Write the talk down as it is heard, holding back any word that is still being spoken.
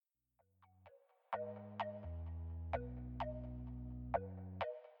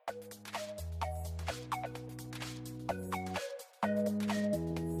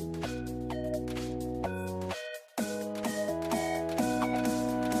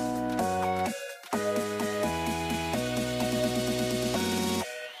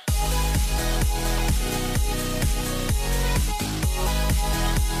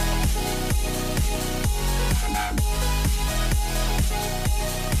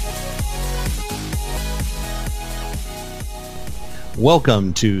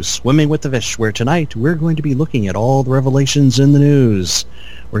Welcome to Swimming with the Fish, where tonight we're going to be looking at all the revelations in the news.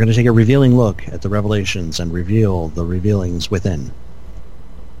 We're going to take a revealing look at the revelations and reveal the revealings within.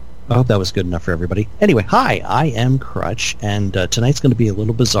 I hope that was good enough for everybody. Anyway, hi, I am Crutch, and tonight's going to be a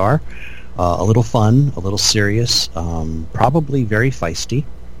little bizarre, a little fun, a little serious, probably very feisty.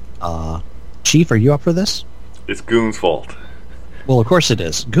 Chief, are you up for this? It's Goon's fault. Well, of course it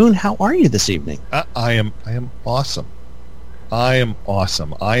is. Goon, how are you this evening? I am awesome. I am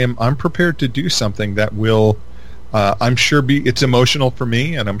awesome. I'm prepared to do something that will, I'm sure, it's emotional for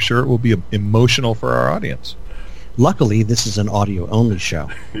me, and I'm sure it will be emotional for our audience. Luckily, this is an audio-only show.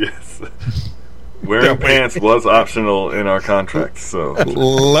 Yes. Wearing pants was optional in our contract, so...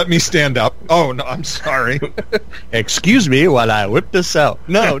 Let me stand up. Oh, no, I'm sorry. Excuse me while I whip this out.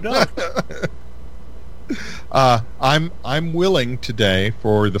 No. I'm willing today,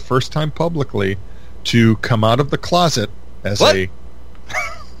 for the first time publicly, to come out of the closet as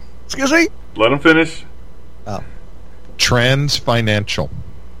Excuse me? Let him finish. Oh. Trans financial.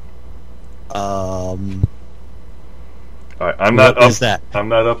 All right, I'm not What is that? I'm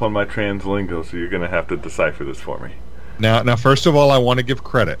not up on my trans lingo, so you're going to have to decipher this for me. Now, first of all, I want to give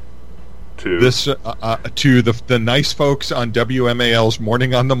credit To this to the nice folks on WMAL's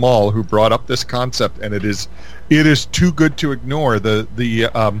Morning on the Mall who brought up this concept, and it is too good to ignore.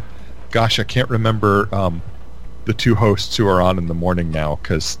 Gosh, I can't remember the two hosts who are on in the morning now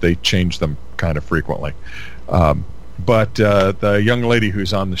because they change them kind of frequently. But the young lady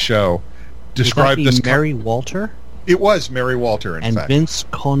who's on the show described this. Mary Walter? It was Mary Walter, in and fact. Vince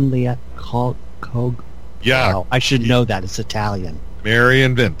Conley. Yeah, Wow, I should know that. It's Italian. Mary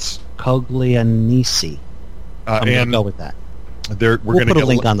and Vince. Coglianese. I'm going to And go with that. we're We'll going to put a get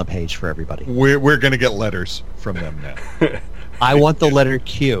link on the page for everybody. we're going to get letters from them now. I want the letter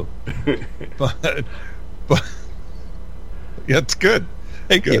Q. but yeah, it's good.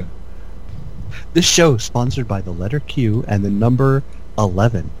 Hey, good. This show is sponsored by the letter Q and the number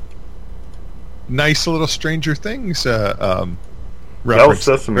 11. Nice little Stranger Things that was reference.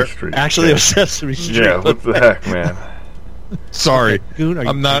 Sesame Street. Actually, it was Sesame Street. Yeah, what the heck, man? Sorry, Okay, Goon,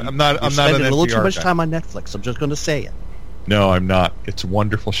 I'm not you're an spending a little too NPR much guy. time on Netflix. I'm just going to say it. No, I'm not. It's a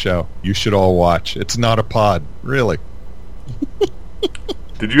wonderful show. You should all watch. It's not a pod, really.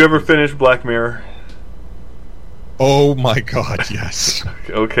 Did you ever finish Black Mirror? Oh my God, yes.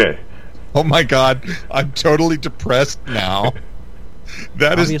 Okay. Oh my God, I'm totally depressed now.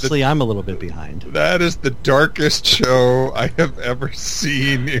 Obviously, I'm a little bit behind. That is the darkest show I have ever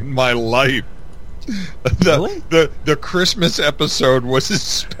seen in my life. Really? The Christmas episode was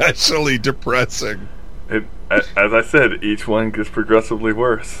especially depressing. As I said, each one gets progressively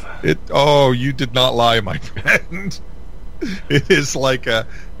worse. You did not lie, my friend. It is like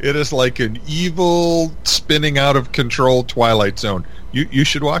an evil, spinning out of control Twilight Zone. You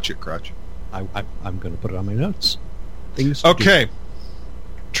should watch it, Crutch. I'm going to put it on my notes. Things to Okay.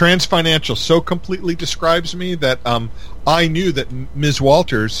 Trans financial so completely describes me that I knew that Ms.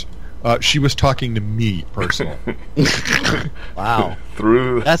 Walters, she was talking to me personally. do. Wow.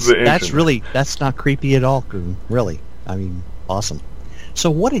 Through That's the internet. that's not creepy at all, Goon. Really. I mean, awesome. So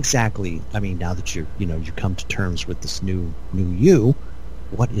what exactly, now that you come to terms with this new you,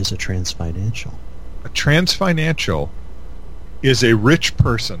 what is a trans financial? A trans financial is a rich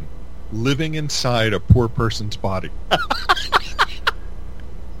person living inside a poor person's body.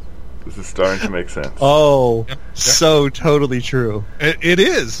 This is starting to make sense. Oh, Yeah. so totally true. It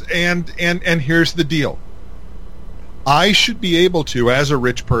is, and here's the deal. I should be able to, as a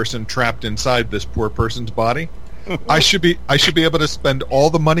rich person trapped inside this poor person's body, I should be able to spend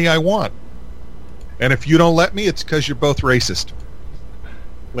all the money I want. And if you don't let me, it's because you're both racist.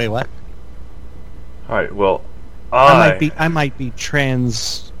 Wait, what? All right, well, I might be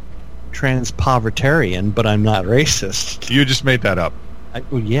trans povertarian, but I'm not racist. You just made that up.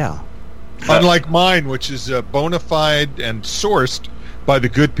 Well, yeah. Unlike mine, which is bona fide and sourced by the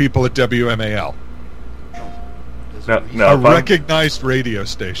good people at WMAL, now a recognized radio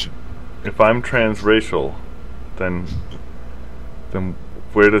station. if I'm transracial, then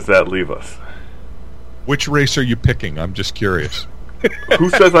where does that leave us? Which race are you picking? I'm just curious. Who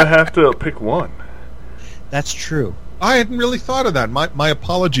says I have to pick one? That's true. I hadn't really thought of that. My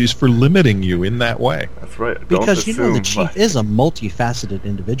apologies for limiting you in that way. That's right. Don't Because the assume chief is a multifaceted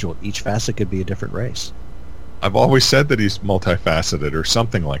individual. Each facet could be a different race. I've always said that he's multifaceted or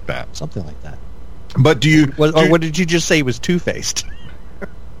something like that. Something like that. But do you... Or what did you just say he was two-faced?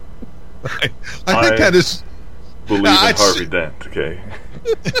 I think that is... believe in Harvey Dent, okay?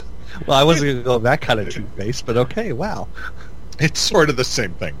 Well, I wasn't going to go that kind of two-faced, but okay, wow. It's sort of the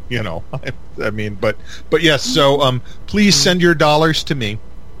same thing, you know. I mean, but yes. So please send your dollars to me,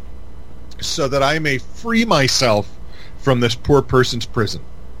 so that I may free myself from this poor person's prison.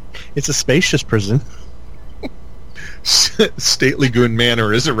 It's a spacious prison. Stately Goon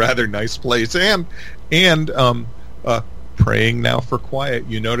Manor is a rather nice place, and praying now for quiet.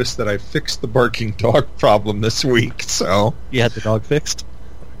 You notice that I fixed the barking dog problem this week, so You had the dog fixed?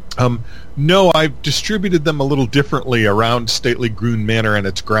 no, I've distributed them a little differently around Stately Goon Manor and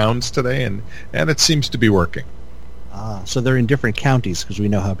its grounds today, and it seems to be working. So they're in different counties, because we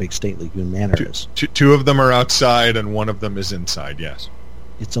know how big Stately Goon Manor is. Two of them are outside, and one of them is inside. Yes,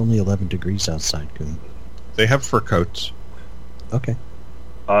 It's only 11 degrees outside, Goon. they have fur coats. Okay.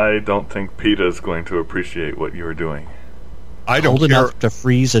 I don't think PETA's going to appreciate what you're doing. I don't Cold care. enough to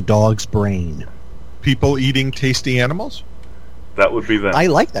freeze a dog's brain. People eating tasty animals. That would be them. I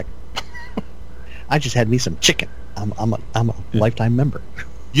like that. I just had me some chicken. I'm a lifetime member.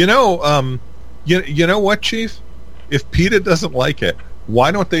 You know, you know what, Chief? If PETA doesn't like it,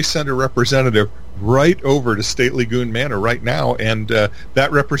 why don't they send a representative right over to Stately Goon Manor right now, and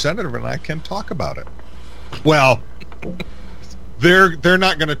that representative and I can talk about it? Well, they're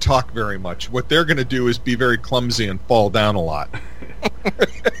not going to talk very much. What they're going to do is be very clumsy and fall down a lot.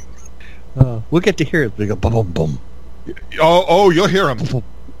 We'll get to hear it. We go boom, boom, boom. Oh, you'll hear them. Boom,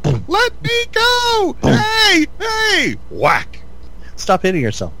 boom. Let me go! Hey! Whack! Stop hitting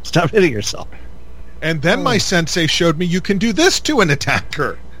yourself. Stop hitting yourself. And then my sensei showed me you can do this to an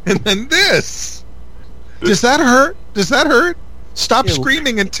attacker. And then this. Does that hurt? Does that hurt? Stop Ew.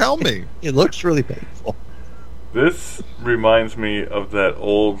 screaming and tell me. It looks really painful. This reminds me of that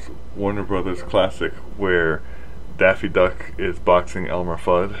old Warner Brothers classic where Daffy Duck is boxing Elmer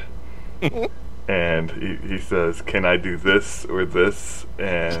Fudd. And he says, "Can I do this or this?"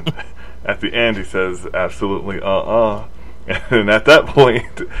 And at the end he says, "Absolutely, And at that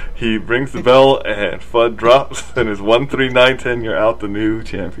point, he rings the bell and Fudd drops and is 1-3-9-10. You're out the new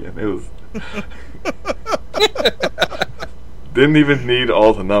champion. It was didn't even need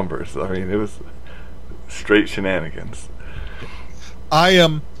all the numbers. I mean, it was straight shenanigans.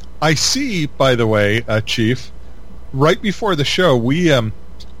 I see, by the way, Chief, right before the show, we had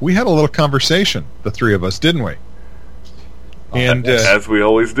a little conversation, the three of us, didn't we? And as we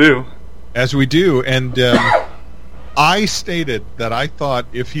always do. As we do, and I stated that I thought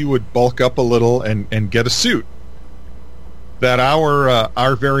if he would bulk up a little and get a suit, that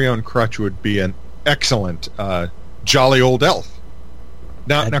our very own Crutch would be an excellent jolly old elf.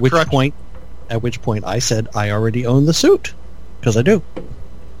 Now, At which Crutch, point I said I already own the suit, because I do.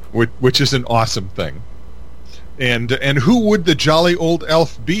 which is an awesome thing. And who would the jolly old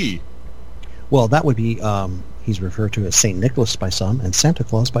elf be? Well, that would be he's referred to as Saint Nicholas by some and Santa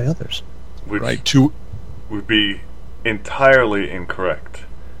Claus by others. Which Right. would be entirely incorrect,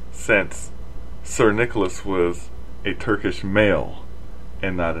 since Sir Nicholas was a Turkish male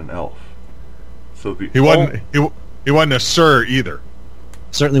and not an elf. So He wasn't a sir either.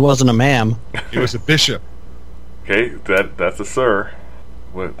 Certainly wasn't a ma'am. He was a bishop. Okay, that's a sir.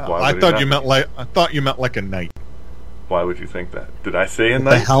 Why I would thought he you not? meant like a knight. Why would you think that? Did I say a With the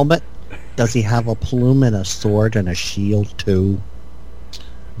knight? helmet? Does he have a plume and a sword and a shield too?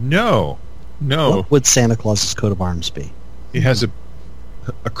 No. What would Santa Claus's coat of arms be? He has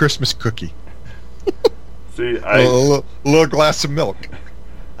a Christmas cookie. See, A little glass of milk.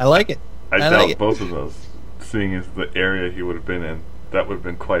 I like it. I I doubt like it. both of those, seeing as the area he would have been in. That would have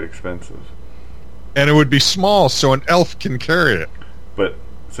been quite expensive. And it would be small, so an elf can carry it. But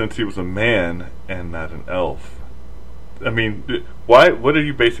since he was a man and not an elf, I mean, why? What are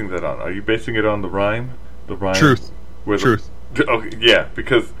you basing that on? Are you basing it on the rhyme? The rhyme. Truth. where the- Truth. Okay, yeah,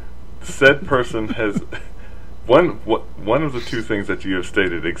 because said person has one of the two things that you have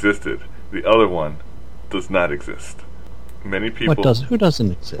stated existed. The other one does not exist. Many people. Who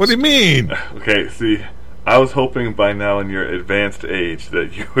doesn't exist? What do you mean? Okay, see, I was hoping by now in your advanced age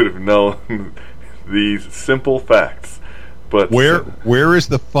that you would have known these simple facts. But Where is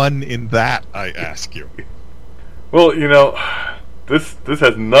the fun in that, I ask you? well, this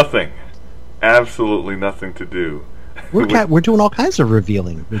has nothing, absolutely nothing to do. We're doing all kinds of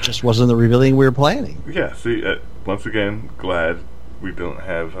revealing. It just wasn't the revealing we were planning. Yeah, see, once again, glad we don't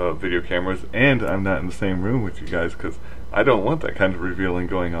have video cameras, and I'm not in the same room with you guys, because I don't want that kind of revealing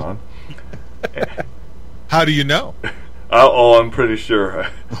going on. How do you know? I'm pretty sure.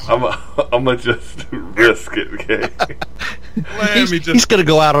 I'm gonna just risk it, okay? He's going to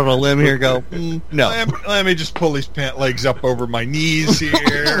go out on a limb here and go, no. Let me just pull these pant legs up over my knees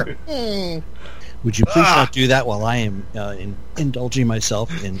here. Would you please not do that while I am indulging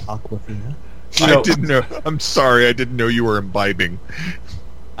myself in Aquafina? I didn't know. I'm sorry, I didn't know you were imbibing.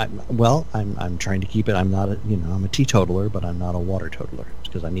 I'm trying to keep it. I'm not I'm a teetotaler, but I'm not a water totaler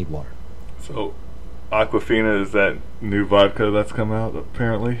because I need water. So, Aquafina is that new vodka that's come out,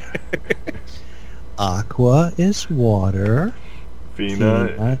 apparently? Aqua is water.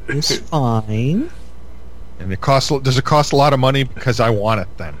 Fina is fine. And does it cost a lot of money? Because I want it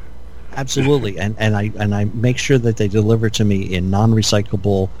then. Absolutely, and I make sure that they deliver to me in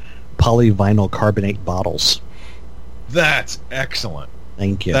non-recyclable polyvinyl carbonate bottles. That's excellent.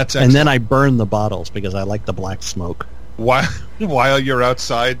 Thank you. That's excellent. excellent. And then I burn the bottles because I like the black smoke. While you're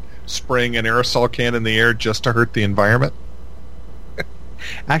outside spraying an aerosol can in the air just to hurt the environment?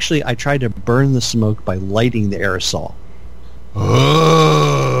 Actually, I try to burn the smoke by lighting the aerosol.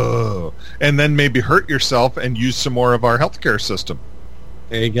 Oh. And then maybe hurt yourself and use some more of our healthcare system.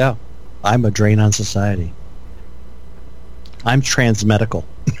 There you go. I'm a drain on society. I'm transmedical.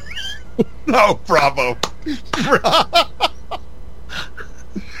 Oh, bravo.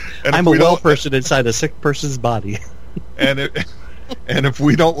 I'm a well person inside a sick person's body. And if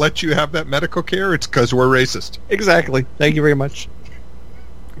we don't let you have that medical care, it's because we're racist. Exactly. Thank you very much.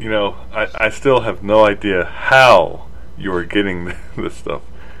 I still have no idea how you are getting this stuff,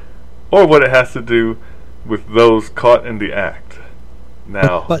 or what it has to do with those caught in the act.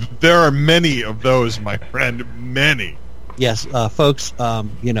 Now, but there are many of those, my friend. Many. Yes, folks.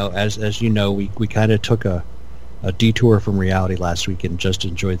 As you know, we kind of took a detour from reality last week and just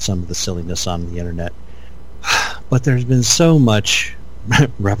enjoyed some of the silliness on the internet. But there's been so much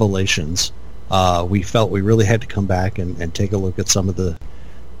revelations. We felt we really had to come back and take a look at some of the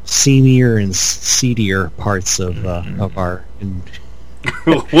seamier and seedier parts of our.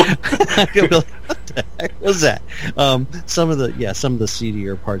 What the heck was that? Some of the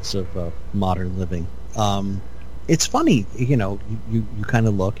seedier parts of modern living. It's funny, you kind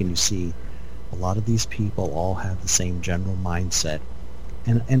of look and you see a lot of these people all have the same general mindset.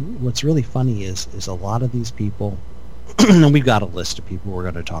 And what's really funny is a lot of these people, and we've got a list of people we're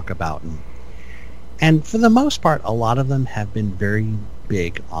going to talk about, and for the most part, a lot of them have been very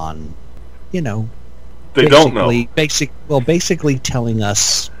big on, they don't know. Basically telling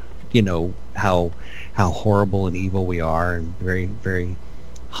us, how horrible and evil we are, and very, very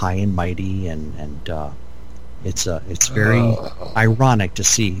high and mighty, and it's very ironic to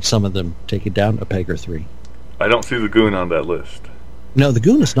see some of them take it down a peg or three. I don't see the Goon on that list. No, the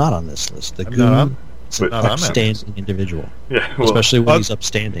Goon is not on this list. The Goon is an upstanding individual. Yeah, especially when he's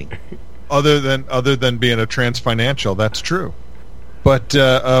upstanding. Other than being a trans financial, that's true. But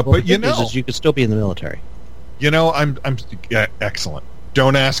but you could still be in the military. I'm excellent.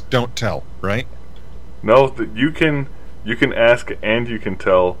 Don't ask, don't tell, right? No, you can ask and you can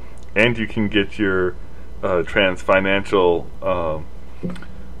tell, and you can get your trans financial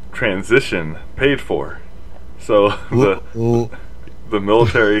transition paid for. So the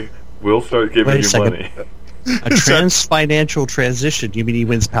military will start giving you money. A trans financial transition? You mean he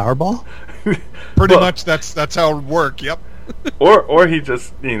wins Powerball? Pretty much. That's how it would work. Yep. Or he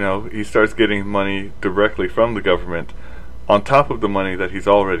just he starts getting money directly from the government on top of the money that he's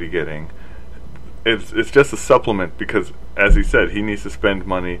already getting. It's just a supplement because, as he said, he needs to spend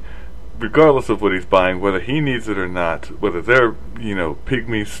money regardless of what he's buying, whether he needs it or not. Whether they're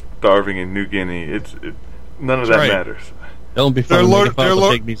pygmies starving in New Guinea, none of that matters. Don't be fun making fun of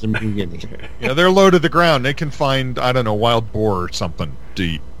the pygmies in New Guinea. Yeah, they're low to the ground. They can find wild boar or something to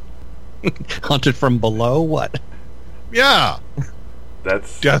eat. Hunted from below? What? Yeah,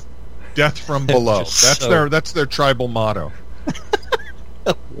 that's death from below. That's their tribal motto.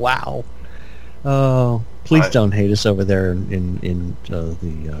 Wow. Oh, please don't hate us over there in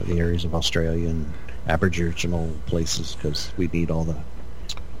the areas of Australia and Aboriginal places, because we need all the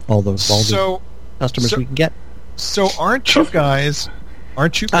customers we can get. So aren't you guys?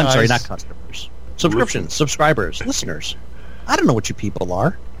 I'm sorry, not customers. Subscriptions, subscribers, listeners. I don't know what you people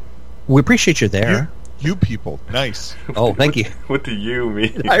are. We appreciate you there. You people, nice. Oh, thank you. What do you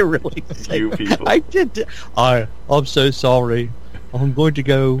mean? I really you people. I did. I'm so sorry. I'm going to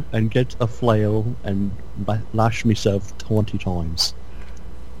go and get a flail and lash myself 20 times.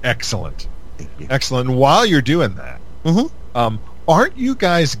 Excellent. Excellent. And while you're doing that, aren't you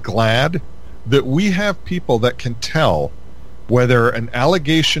guys glad that we have people that can tell whether an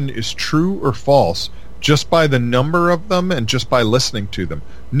allegation is true or false just by the number of them and just by listening to them?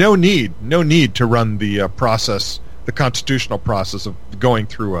 No need to run the process, the constitutional process of going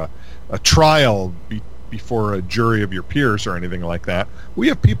through a trial before a jury of your peers or anything like that. We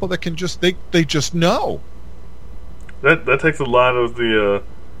have people that can they just know. That takes a lot of the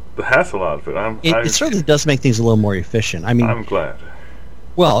hassle out of it. It certainly does make things a little more efficient. I mean, I'm glad.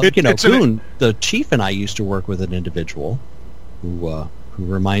 Well, It's Goon, the chief, and I used to work with an individual who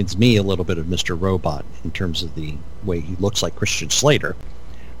reminds me a little bit of Mr. Robot in terms of the way he looks like Christian Slater,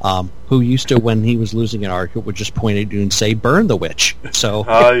 who used to, when he was losing an argument, would just point at you and say, "Burn the witch." So,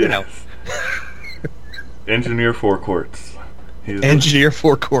 yes. Engineer Four Courts. Engineer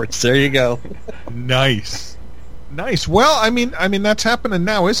Four Courts. There you go. Nice. Well, I mean that's happening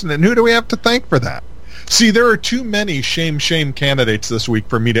now, isn't it? And who do we have to thank for that? See, there are too many shame candidates this week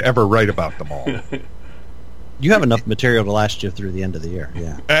for me to ever write about them all. You have enough material to last you through the end of the year.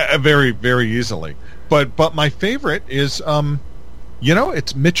 Yeah. Very, very easily. But my favorite is,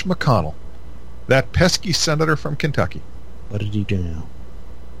 it's Mitch McConnell, that pesky senator from Kentucky. What did he do now?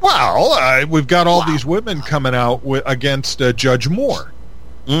 Well, we've got all these women coming out against Judge Moore.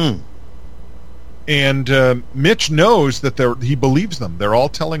 And Mitch knows that he believes them. They're all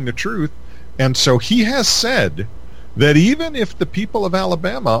telling the truth. And so he has said that even if the people of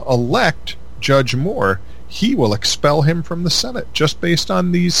Alabama elect Judge Moore, he will expel him from the Senate just based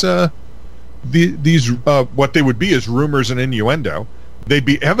on these what they would be as rumors and innuendo. They'd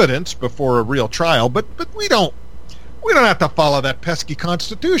be evidence before a real trial, but we don't have to follow that pesky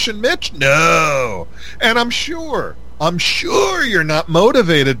Constitution, Mitch. No. And I'm sure you're not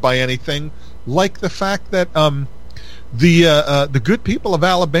motivated by anything like the fact that the good people of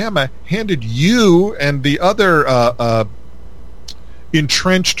Alabama handed you and the other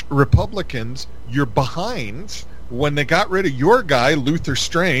entrenched Republicans your behinds when they got rid of your guy, Luther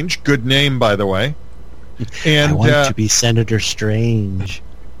Strange. Good name, by the way. And I want to be Senator Strange.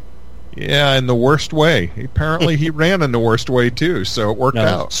 Yeah, in the worst way. Apparently he ran in the worst way, too, so it worked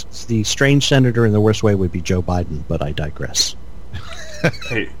out. The strange senator in the worst way would be Joe Biden, but I digress.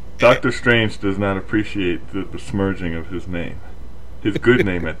 Hey, Dr. Strange does not appreciate the besmirching of his name. His good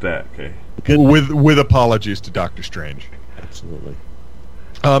name at that, okay? With apologies to Dr. Strange. Absolutely.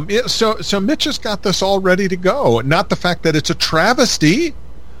 So Mitch has got this all ready to go. Not the fact that it's a travesty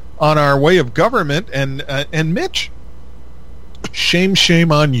on our way of government, and Mitch,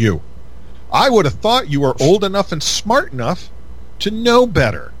 shame on you. I would have thought you were old enough and smart enough to know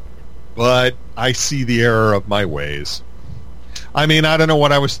better, but I see the error of my ways. I mean, I don't know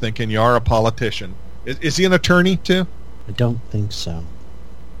what I was thinking. You are a politician. Is he an attorney too? I don't think so.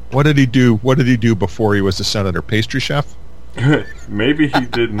 What did he do? What did he do before he was a senator? Pastry chef? Maybe he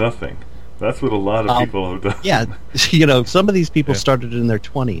did nothing. That's what a lot of people have done. Yeah, some of these people started in their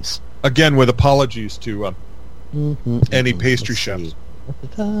 20s. Again, with apologies to any pastry chefs.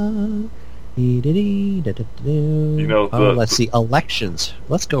 Let's see, elections.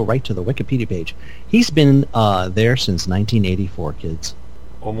 Let's go right to the Wikipedia page. He's been there since 1984, kids.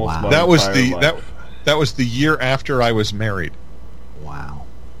 Almost. Wow. That was the year after I was married. Wow,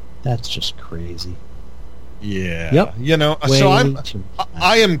 that's just crazy. Yeah. Yep. So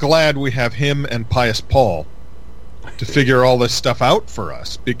I am glad we have him and Pius Paul to figure all this stuff out for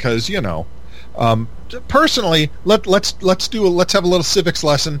us, because personally, let's have a little civics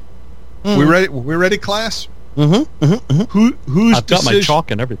lesson. We ready, class? Who's I've got my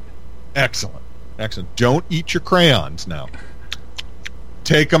chalk and everything. Excellent. Don't eat your crayons now.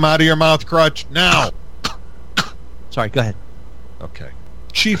 Take them out of your mouth, Crutch, now. Sorry, go ahead. Okay.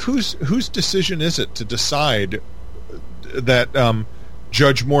 Chief, whose decision is it to decide that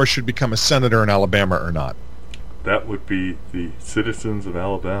Judge Moore should become a senator in Alabama or not? That would be the citizens of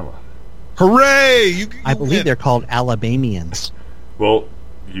Alabama. Hooray! I believe they're called Alabamians. Well,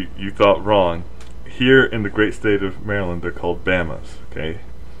 you thought wrong. Here in the great state of Maryland, they're called Bamas, okay?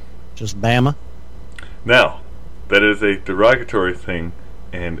 Just Bama? Now, that is a derogatory thing,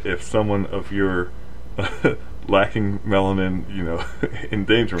 and if someone of your lacking melanin,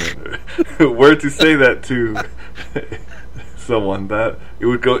 endangerment were to say that to someone, that it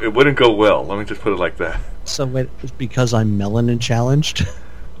wouldn't go well. Let me just put it like that. So it's because I'm melanin challenged?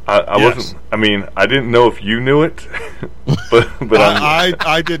 I Yes. wasn't. I mean, I didn't know if you knew it, but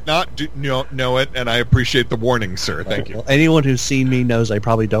I did not know it, and I appreciate the warning, sir. Thank you. Well, anyone who's seen me knows I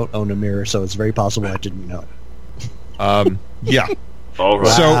probably don't own a mirror, so it's very possible I didn't know it. Yeah. all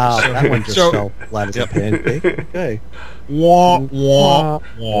right. Wow, that one just fell flat as a pancake. Okay. Wah, wah,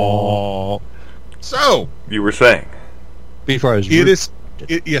 wah. So You were saying. Before I was it is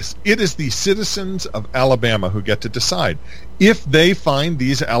the citizens of Alabama who get to decide if they find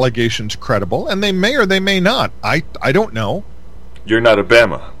these allegations credible, and they may or they may not. I don't know. You're not a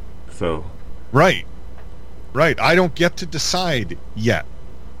Bama, so Right. I don't get to decide yet.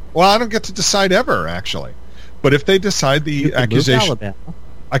 Well, I don't get to decide ever, actually. But if they decide You the could move to accusation, Alabama.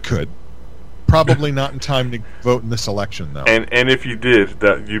 I could. Probably not in time to vote in this election, though. and if you did,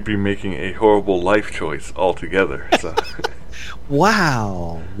 that you'd be making a horrible life choice altogether. So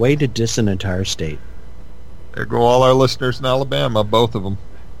Wow. Way to diss an entire state. There go all our listeners in Alabama, both of them.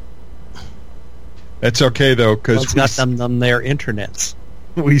 It's okay though, because it's got them their internets.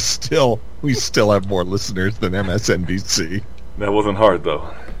 we still have more listeners than MSNBC. That wasn't hard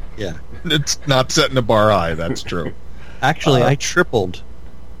though. Yeah, it's not setting the bar high. That's true. Actually, I tripled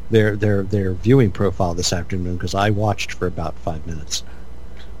their viewing profile this afternoon because I watched for about 5 minutes.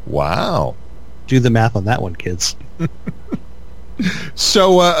 Wow. Do the math on that one, kids.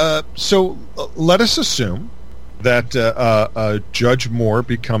 So let us assume that Judge Moore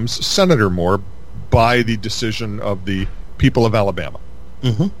becomes Senator Moore by the decision of the people of Alabama.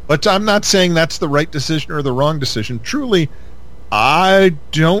 Mm-hmm. But I'm not saying that's the right decision or the wrong decision. Truly, I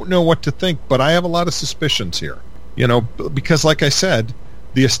don't know what to think, but I have a lot of suspicions here. You know, because like I said,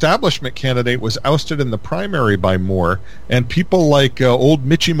 the establishment candidate was ousted in the primary by Moore, and people like old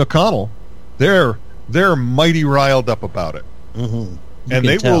Mitchie McConnell, they're mighty riled up about it. Mm-hmm.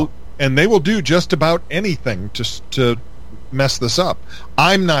 And they will do just about anything to mess this up.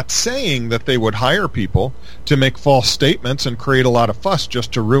 I'm not saying that they would hire people to make false statements and create a lot of fuss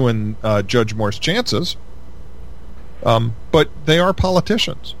just to ruin Judge Moore's chances. But they are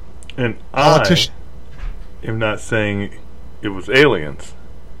politicians. And I am not saying it was aliens.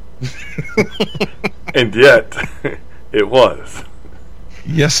 And yet, it was.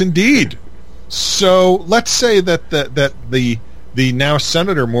 Yes, indeed. So let's say that the now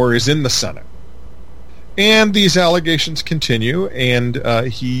Senator Moore is in the Senate, and these allegations continue, and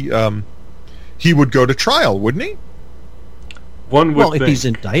he would go to trial, wouldn't he? One would think. If he's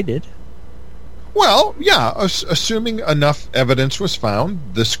indicted. Well, yeah, assuming enough evidence was found,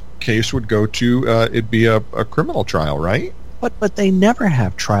 this case would go to it'd be a criminal trial, right? But they never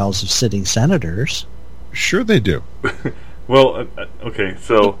have trials of sitting senators. Sure, they do. Well, okay,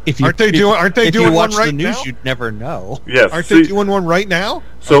 so aren't they doing one right now? If you watch the news, you'd never know. Yes, aren't they doing one right now?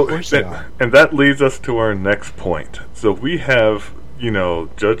 So, of course they are. And that leads us to our next point. So we have,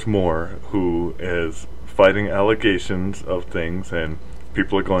 Judge Moore, who is fighting allegations of things, and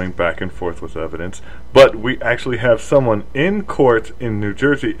people are going back and forth with evidence. But we actually have someone in court in New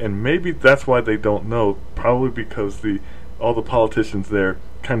Jersey, and maybe that's why they don't know. Probably because all the politicians there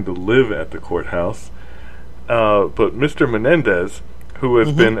kind of live at the courthouse. But Mr. Menendez, who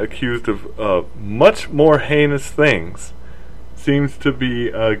has been accused of much more heinous things, seems to be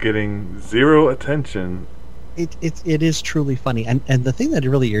getting zero attention. It is truly funny. And the thing that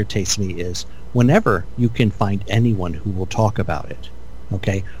really irritates me is whenever you can find anyone who will talk about it,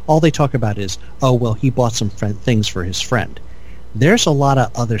 okay, all they talk about is, oh, well, he bought some things for his friend. There's a lot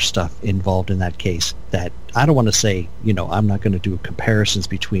of other stuff involved in that case that I don't want to say, I'm not going to do comparisons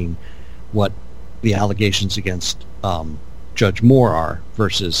between what the allegations against Judge Moore are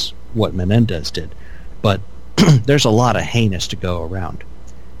versus what Menendez did. But there's a lot of heinous to go around.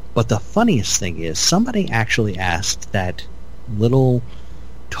 But the funniest thing is somebody actually asked that little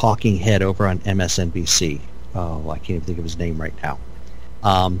talking head over on MSNBC. Oh, I can't even think of his name right now.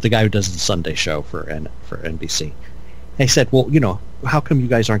 The guy who does the Sunday show for NBC. They said, well, how come you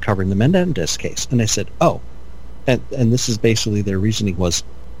guys aren't covering the Menendez case? And I said, oh, and this is basically their reasoning was,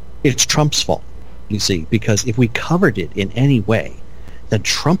 it's Trump's fault, you see, because if we covered it in any way, then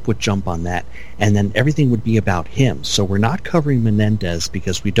Trump would jump on that, and then everything would be about him. So we're not covering Menendez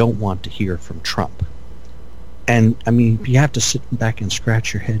because we don't want to hear from Trump. And, I mean, you have to sit back and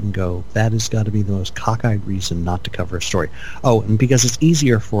scratch your head and go, that has got to be the most cockeyed reason not to cover a story. Oh, and because it's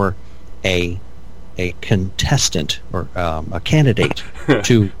easier for a contestant or a candidate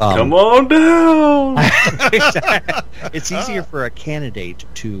to... Come on down! It's easier for a candidate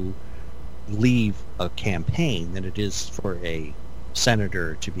to leave a campaign than it is for a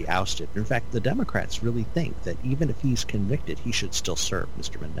senator to be ousted. In fact, the Democrats really think that even if he's convicted, he should still serve,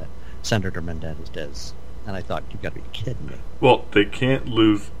 Senator Menendez. And I thought, you've got to be kidding me. Well, they can't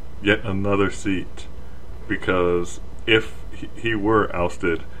lose yet another seat, because if he were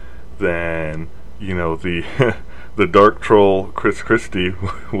ousted, then, the dark troll Chris Christie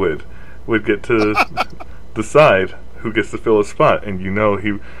would get to decide who gets to fill his spot. And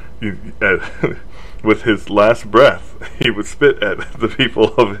he with his last breath, he would spit at the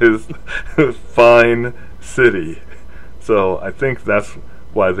people of his fine city. So I think that's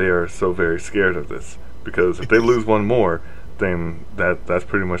why they are so very scared of this. Because if they lose one more, then that's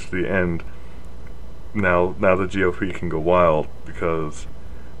pretty much the end. Now the GOP can go wild because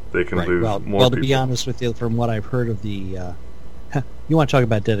they can lose more people. Well, to be honest with you, from what I've heard of the... you want to talk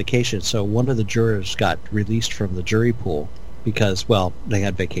about dedication. So one of the jurors got released from the jury pool because, well, they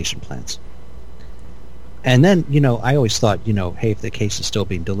had vacation plans. And then, I always thought, hey, if the case is still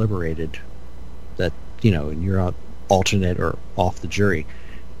being deliberated, that, and you're alternate or off the jury,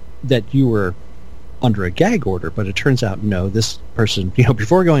 that you were under a gag order. But it turns out, no, this person,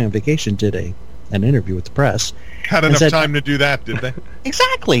 before going on vacation, did an interview with the press. Had enough time to do that, did they?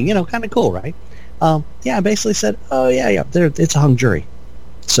 Exactly. Kind of cool, right? Basically said, oh, yeah, it's a hung jury.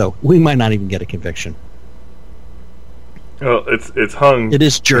 So we might not even get a conviction. Well, it's hung. It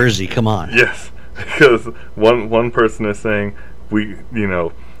is Jersey, come on. Yes, because one person is saying,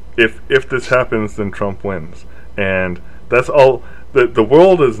 if this happens, then Trump wins. And that's all. The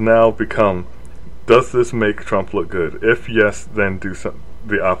world has now become, does this make Trump look good? If yes, then do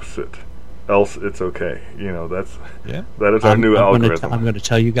the opposite. Else it's okay. That is our new algorithm. I'm going to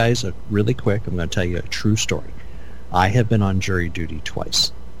tell you guys really quick. I'm going to tell you a true story. I have been on jury duty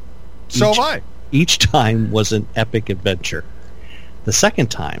twice. So have I. Each time was an epic adventure. The second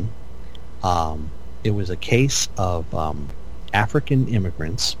time, it was a case of African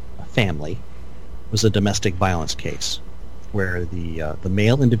immigrants, a family. It was a domestic violence case where the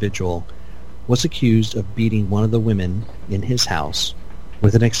male individual was accused of beating one of the women in his house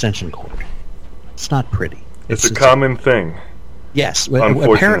with an extension cord. It's not pretty. It's a common thing. Yes,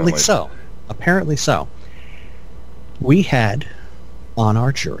 apparently so. Apparently so. We had on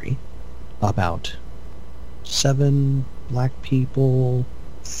our jury about 7 black people,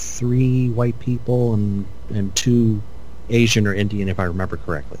 3 white people, and 2 Asian or Indian, if I remember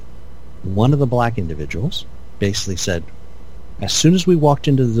correctly. One of the black individuals basically said, as soon as we walked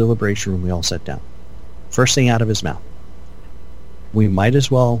into the deliberation room, we all sat down. First thing out of his mouth, we might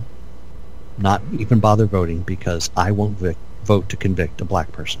as well not even bother voting because I won't vote to convict a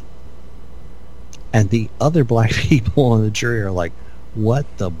black person. And the other black people on the jury are like, what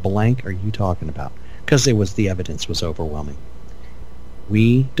the blank are you talking about? Because the evidence was overwhelming.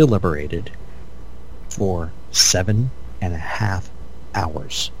 We deliberated for 7.5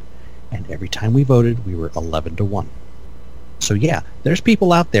 hours. And every time we voted, we were 11-1. So yeah, there's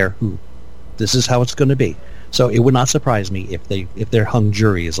people out there who this is how it's going to be. So it would not surprise me if their hung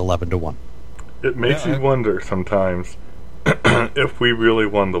jury is 11-1. It makes you wonder sometimes if we really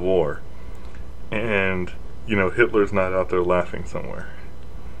won the war, and Hitler's not out there laughing somewhere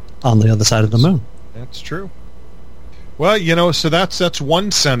on the other side of the moon. That's true. Well, so that's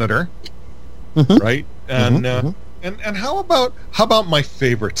one senator, right? And and how about my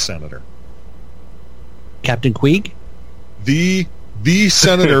favorite senator, Captain Queeg, the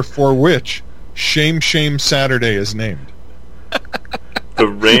senator for which Shame Saturday is named. The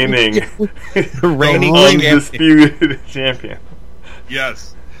reigning undisputed champion.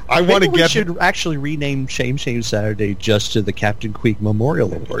 Yes. I want to we should actually rename Shame Saturday just to the Captain Queeg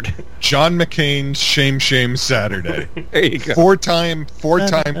Memorial Award. John McCain's Shame Saturday. There you go. Four-time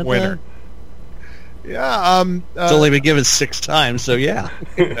winner. Yeah, it's only been given 6 times, so yeah.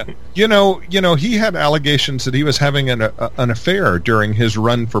 He had allegations that he was having an affair during his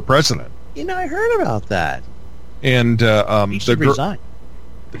run for president. I heard about that. And he should resign.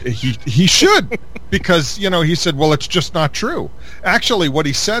 He should, because he said, well, it's just not true. Actually, what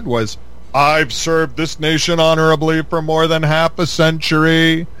he said was, I've served this nation honorably for more than half a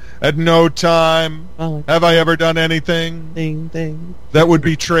century. At no time have I ever done anything that would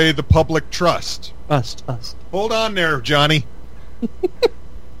betray the public trust. Us. Hold on there, Johnny.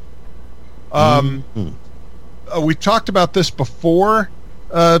 We talked about this before,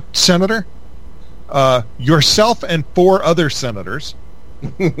 Senator. Yourself and 4 other senators,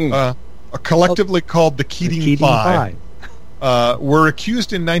 collectively called the Keating Five, were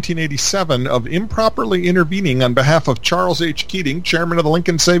accused in 1987 of improperly intervening on behalf of Charles H. Keating, chairman of the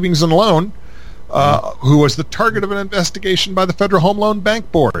Lincoln Savings and Loan, who was the target of an investigation by the Federal Home Loan Bank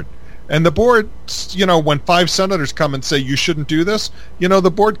Board. And the board, when 5 senators come and say you shouldn't do this,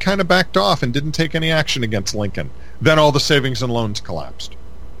 the board kind of backed off and didn't take any action against Lincoln. Then all the savings and loans collapsed.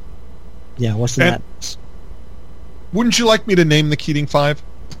 Yeah, what's that? Wouldn't you like me to name the Keating Five?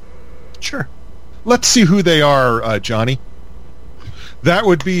 Sure. Let's see who they are, Johnny. That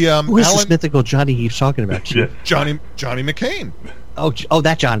would be who is this mythical Johnny he's talking about? Yeah. Johnny McCain. Oh,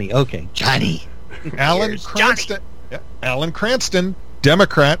 that Johnny. Okay, Johnny. Alan Cranston. Yeah. Alan Cranston,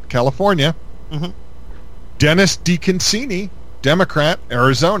 Democrat, California. Mm-hmm. Dennis DeConcini, Democrat,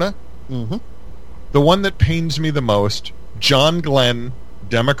 Arizona. Mm-hmm. The one that pains me the most, John Glenn,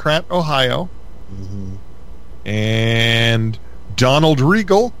 Democrat, Ohio. Mm-hmm. And Donald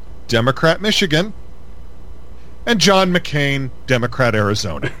Regal, Democrat, Michigan. And John McCain, Democrat,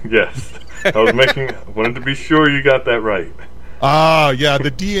 Arizona. Yes. Wanted to be sure you got that right. Yeah,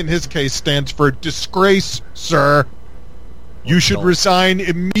 the D in his case stands for disgrace, sir. You should resign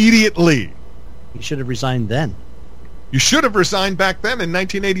immediately. He should have resigned then. You should have resigned back then in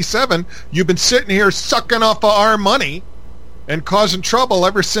 1987. You've been sitting here sucking off of our money and causing trouble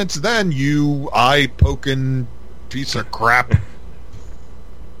ever since then, you eye-poking piece of crap.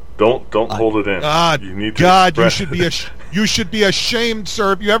 Don't hold it in. God, you need to God, you express- should be ashamed,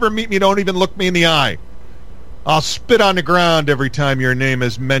 sir. If you ever meet me, don't even look me in the eye. I'll spit on the ground every time your name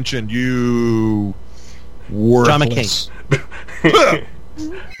is mentioned. You worthless. John McCain.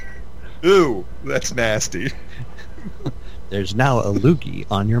 Ooh, that's nasty. There's now a loogie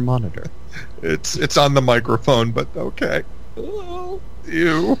on your monitor. It's on the microphone, but okay.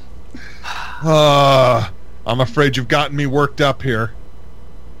 Ew. I'm afraid you've gotten me worked up here.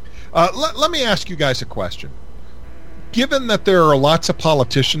 Let me ask you guys a question. Given that there are lots of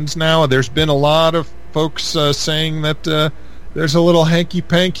politicians now, there's been a lot of folks saying that there's a little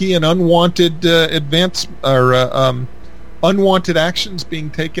hanky-panky and unwanted unwanted actions being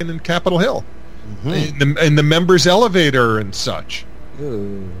taken in Capitol Hill, in the members' elevator and such.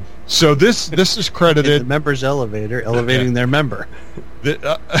 Ooh. So this is credited. The members' elevator elevating their member.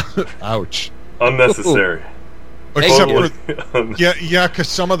 Ouch. Unnecessary. Except Totally. for, yeah, because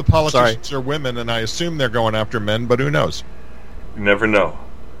some of the politicians are women, and I assume they're going after men, but who knows? You never know.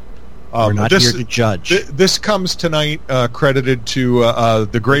 We're not here to judge. This comes tonight credited to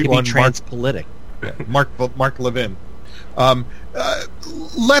the great one, transpolitic. Mark Levin.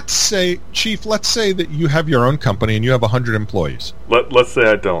 Let's say, Chief, that you have your own company and you have 100 employees. Let's say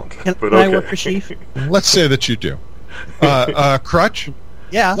I don't. Can but I okay. work for Chief? Let's say that you do. Crutch?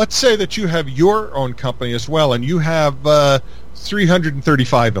 Yeah. Let's say that you have your own company as well, and you have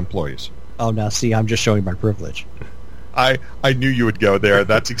 335 employees. Oh, now see, I'm just showing my privilege. I knew you would go there.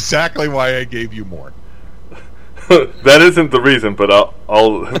 That's exactly why I gave you more. That isn't the reason, but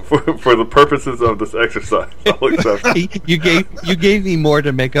I'll for the purposes of this exercise, I'll accept it. You gave me more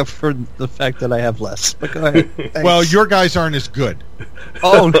to make up for the fact that I have less. But go ahead. Thanks. Well, your guys aren't as good.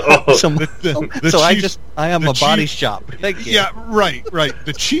 Oh no! So, Chiefs- I am a the body Chiefs- shop. Thank you. Yeah, right.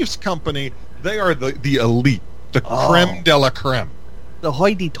 The Chiefs company, they are the elite, the creme de la creme. The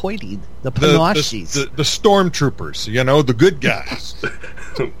hoity-toity, the panachis. The stormtroopers, the good guys.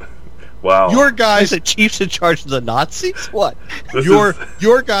 Wow. Your Is guys, the Chiefs in charge of the Nazis? What?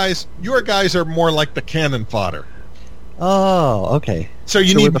 your guys are more like the cannon fodder. Oh, okay. So you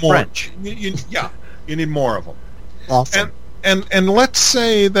So need we're the more. French. You need more of them. Awesome. And let's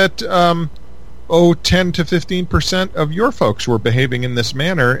say that 10 to 15% of your folks were behaving in this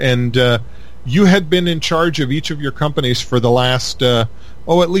manner, and you had been in charge of each of your companies for the last at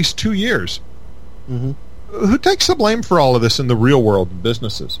least 2 years. Mm-hmm. Who takes the blame for all of this in the real world of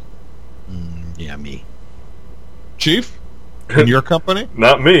businesses? Yeah, me. Chief, in your company?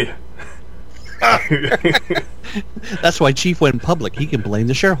 Not me. That's why Chief went public. He can blame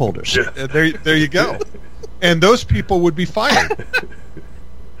the shareholders. Yeah. There you go. And those people would be fired.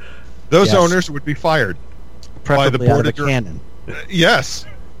 Those Yes. owners would be fired. Preferably board out of of a cannon. Yes.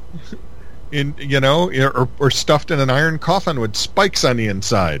 Or stuffed in an iron coffin with spikes on the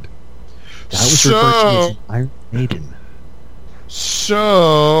inside. That was referred to as an Iron Maiden.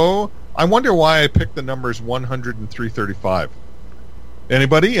 So, I wonder why I picked the numbers 100 and 335.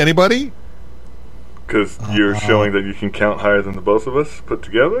 Anybody? Because you're showing that you can count higher than the both of us put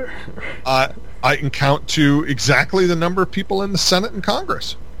together? I can count to exactly the number of people in the Senate and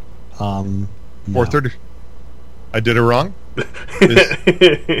Congress. No. 430. I did it wrong?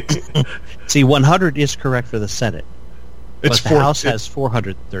 See, 100 is correct for the Senate. It's But the House has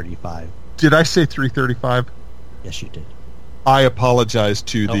 435. Did I say 335? Yes, you did. I apologize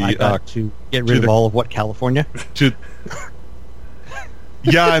to I got to get rid of all of what, California?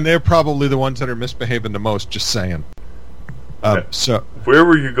 Yeah, and they're probably the ones that are misbehaving the most, just saying. So where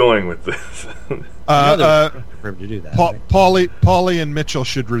were you going with this? For him to do that. right? Paulie and Mitchell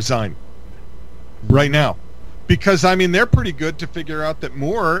should resign right now. Because, they're pretty good to figure out that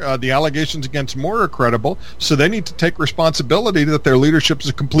Moore, the allegations against Moore are credible, so they need to take responsibility that their leadership is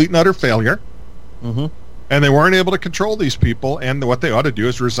a complete and utter failure. Mm-hmm. And they weren't able to control these people, and what they ought to do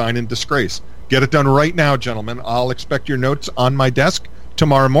is resign in disgrace. Get it done right now, gentlemen. I'll expect your notes on my desk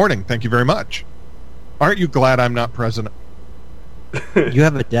tomorrow morning. Thank you very much. Aren't you glad I'm not president? You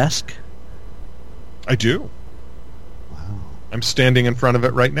have a desk? I do. Wow. I'm standing in front of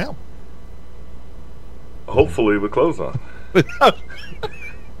it right now. Hopefully with clothes on.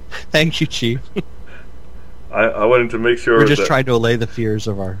 Thank you, Chief. I wanted to make sure We're just that... trying to allay the fears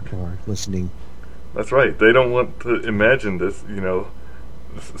of our listening. That's right. They don't want to imagine this,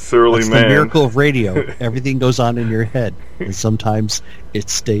 surly That's man. the miracle of radio. Everything goes on in your head, and sometimes it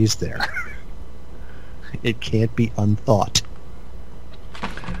stays there. It can't be unthought.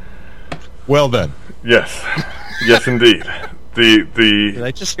 Well then. Yes. Yes, indeed. Did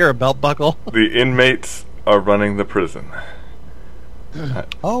I just hear a belt buckle? The inmates are running the prison.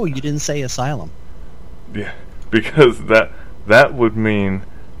 Oh, you didn't say asylum. Yeah, because that would mean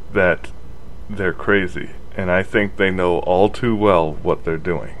that they're crazy, and I think they know all too well what they're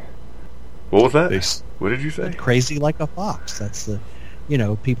doing. What was that? What did you say? Crazy like a fox. That's the,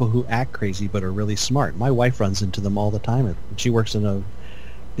 people who act crazy but are really smart. My wife runs into them all the time. She works in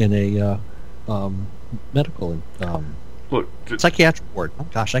a medical Look, psychiatric ward. Oh,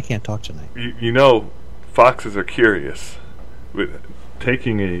 gosh, I can't talk tonight. Foxes are curious. With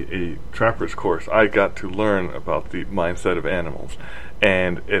taking a trapper's course, I got to learn about the mindset of animals.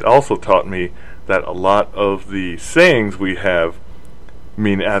 And it also taught me that a lot of the sayings we have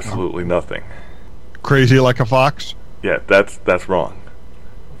mean absolutely nothing. Crazy like a fox? Yeah, that's wrong.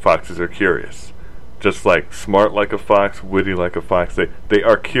 Foxes are curious. Just like smart like a fox, witty like a fox. They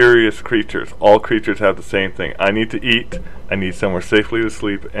are curious creatures. All creatures have the same thing. I need to eat, I need somewhere safely to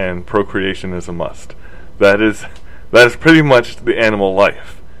sleep, and procreation is a must. That is pretty much the animal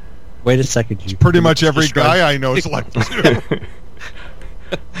life. Wait a second. Pretty much every guy I know is like too.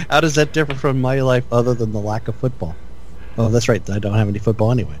 How does that differ from my life other than the lack of football? Oh, that's right. I don't have any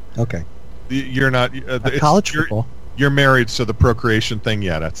football anyway. Okay. You're not... college football. You're married, so the procreation thing,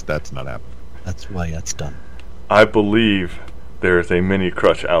 yeah, that's not happening. That's why that's done. I believe there is a mini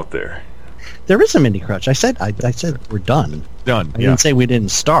crutch out there. There is a mini crutch. I said we're done. Done. I didn't say we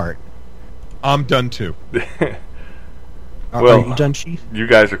didn't start. I'm done too. Are you done, Chief? You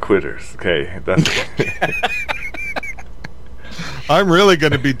guys are quitters. Okay, that's. I'm really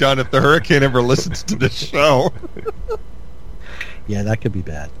going to be done if the Hurricane ever listens to this show. Yeah, that could be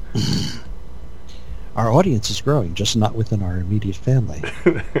bad. Our audience is growing, just not within our immediate family.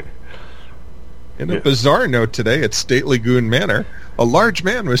 In a bizarre note today at Stately Goon Manor, a large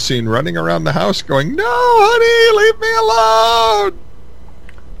man was seen running around the house going, "No, honey, leave me alone!"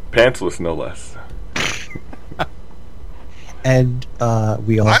 Pantsless, no less. And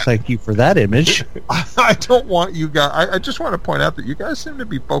we all thank you for that image. I don't want you guys... I just want to point out that you guys seem to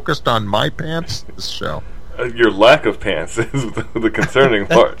be focused on my pants this show. Your lack of pants is the concerning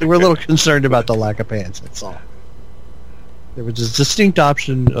part. We're a little concerned about the lack of pants, that's all. There was a distinct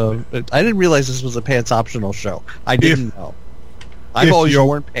option of... I didn't realize this was a pants-optional show. I didn't know. I've always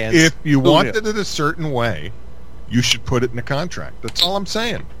worn pants. If you wanted it a certain way, you should put it in the contract. That's all I'm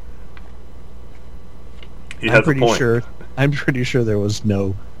saying. He has a point. I'm pretty sure there was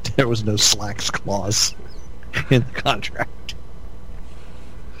no slacks clause in the contract.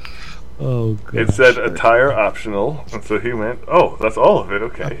 Oh, God. It said attire optional, and so he went, "Oh, that's all of it.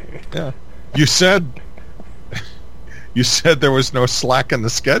 Okay." Yeah. You said there was no slack in the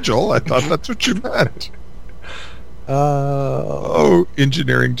schedule. I thought that's what you meant.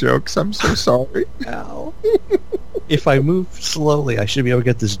 Engineering jokes. I'm so sorry. Ow. If I move slowly, I should be able to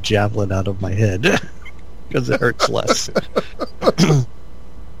get this javelin out of my head. Because it hurts less.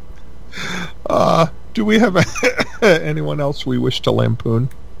 Do we have anyone else we wish to lampoon?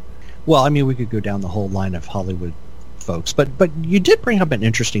 Well, I mean, we could go down the whole line of Hollywood folks, but you did bring up an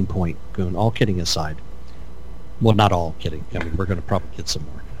interesting point, Goon, all kidding aside. Well, not all kidding. I mean, we're going to probably get some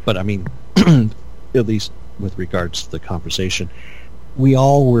more. But, I mean, at least with regards to the conversation, we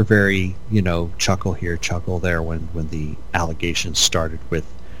all were very, chuckle here, chuckle there when the allegations started with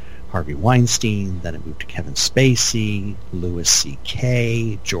Harvey Weinstein, then it moved to Kevin Spacey, Louis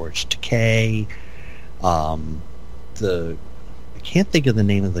C.K., George Takei. I can't think of the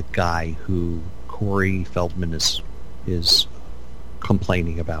name of the guy who Corey Feldman is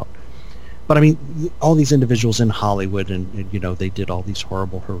complaining about. But I mean, all these individuals in Hollywood, and they did all these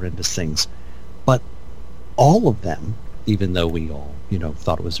horrible, horrendous things. But all of them, even though we all,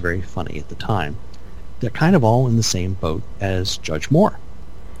 thought it was very funny at the time, they're kind of all in the same boat as Judge Moore.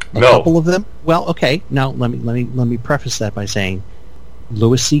 A couple of them. Well, okay. Now let me preface that by saying,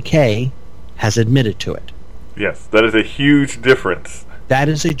 Louis C.K. has admitted to it. Yes, that is a huge difference. That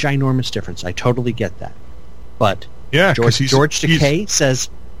is a ginormous difference. I totally get that. But yeah, George Takei says,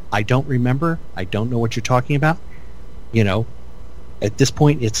 "I don't remember. I don't know what you're talking about." At this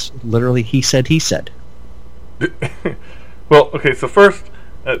point, it's literally he said. Well, okay. So first,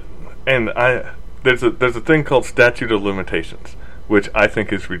 there's a thing called statute of limitations, which I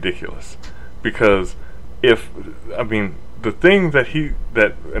think is ridiculous, because the thing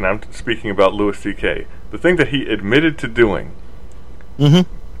and I'm speaking about Louis C.K., the thing that he admitted to doing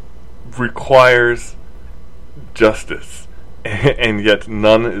requires justice, and yet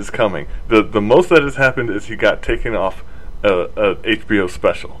none is coming. The most that has happened is he got taken off a HBO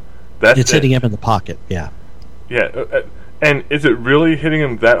special. It's hitting him in the pocket, yeah. Yeah, and is it really hitting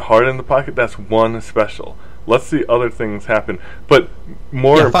him that hard in the pocket? That's one special. let's see other things happen. But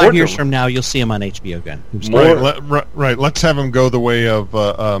more Yeah, 5 importantly, years from now, you'll see him on HBO again. Right. Let's have him go the way of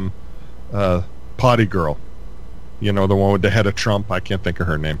Potty Girl. You know, the one with the head of Trump. I can't think of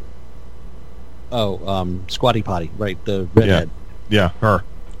her name. Squatty Potty, right? The redhead. Yeah, her.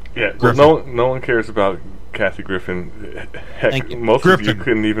 yeah, well, no one cares about Kathy Griffin. Heck, Thank you. most Griffin. of you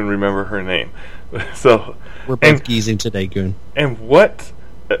couldn't even remember her name. So We're both geezing today, Goon. And what?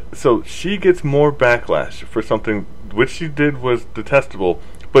 So she gets more backlash for something which she did was detestable,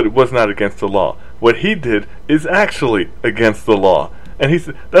 but it was not against the law. What he did is actually against the law,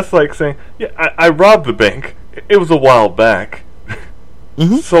 and that's like saying, "Yeah, I robbed the bank. It was a while back.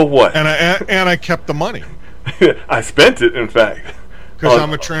 Mm-hmm. So what? And I kept the money I spent it, in fact, because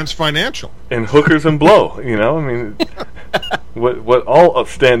I'm a trans financial. in hookers and blow. You know, I mean, what all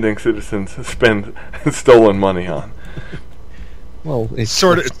upstanding citizens spend stolen money on." Well, it's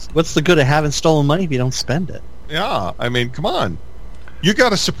Sort of- What's the good of having stolen money if you don't spend it? Yeah, I mean, come on. You got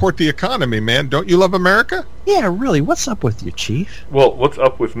to support the economy, man. Don't you love America? Yeah, really. What's up with you, Chief? Well, what's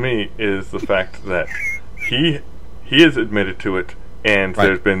up with me is the fact that he has admitted to it, and Right.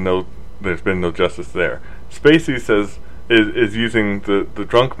 there's been no justice there. Spacey says is using the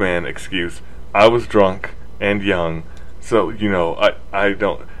drunk man excuse. I was drunk and young, so you know I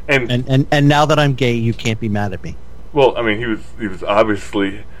don't. And now that I'm gay, you can't be mad at me. Well, I mean, he was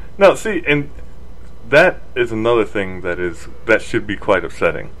obviously no. See, and that is another thing that should be quite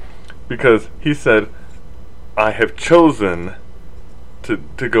upsetting, because he said, "I have chosen to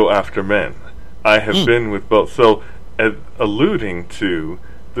go after men. I have been with both." So, alluding to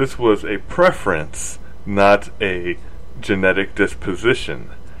this was a preference, not a genetic disposition.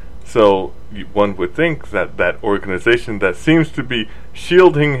 So one would think that organization that seems to be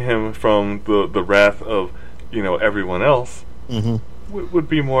shielding him from the wrath of everyone else would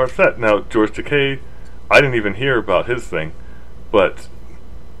be more upset. Now, George Takei, I didn't even hear about his thing, but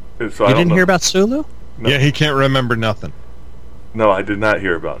so You didn't hear about Sulu? No. Yeah, he can't remember nothing. No, I did not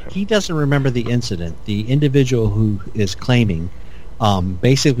hear about him. He doesn't remember the incident. The individual who is claiming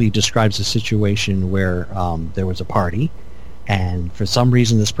basically describes a situation where there was a party, and for some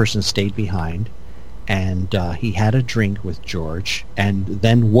reason this person stayed behind, and he had a drink with George, and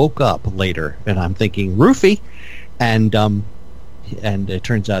then woke up later. And I'm thinking, roofie! And it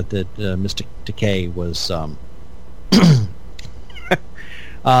turns out that Mr. Takei was,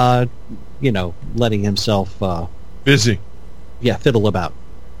 letting himself, Busy. fiddle about.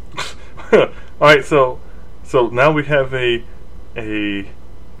 All right, so now we have a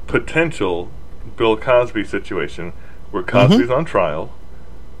potential Bill Cosby situation where Cosby's on trial,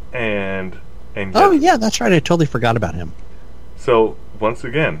 and yet, Oh, yeah, that's right. I totally forgot about him. So once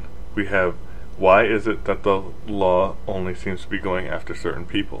again, we have, why is it that the law only seems to be going after certain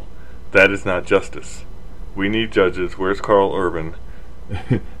people? That is not justice. We need judges. Where's Carl Urban?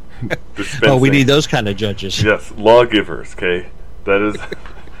 Oh, we need those kind of judges. Yes, lawgivers. Okay, that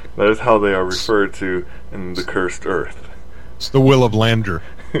is how they are referred to in the cursed earth. It's the will of Lander.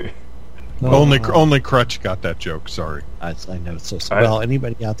 Oh, Only Crutch got that joke. Sorry. I know it's so sad. Well,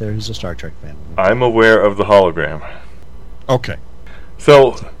 anybody out there who's a Star Trek fan? I'm aware of the hologram. Okay.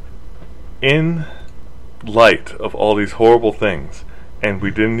 So, in light of all these horrible things, and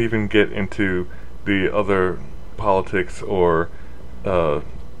we didn't even get into the other politics or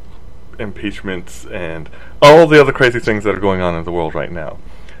impeachments and all the other crazy things that are going on in the world right now.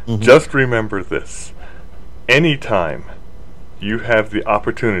 Just remember this. Anytime you have the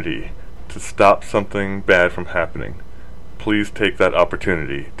opportunity to stop something bad from happening, please take that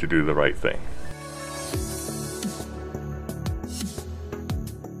opportunity to do the right thing.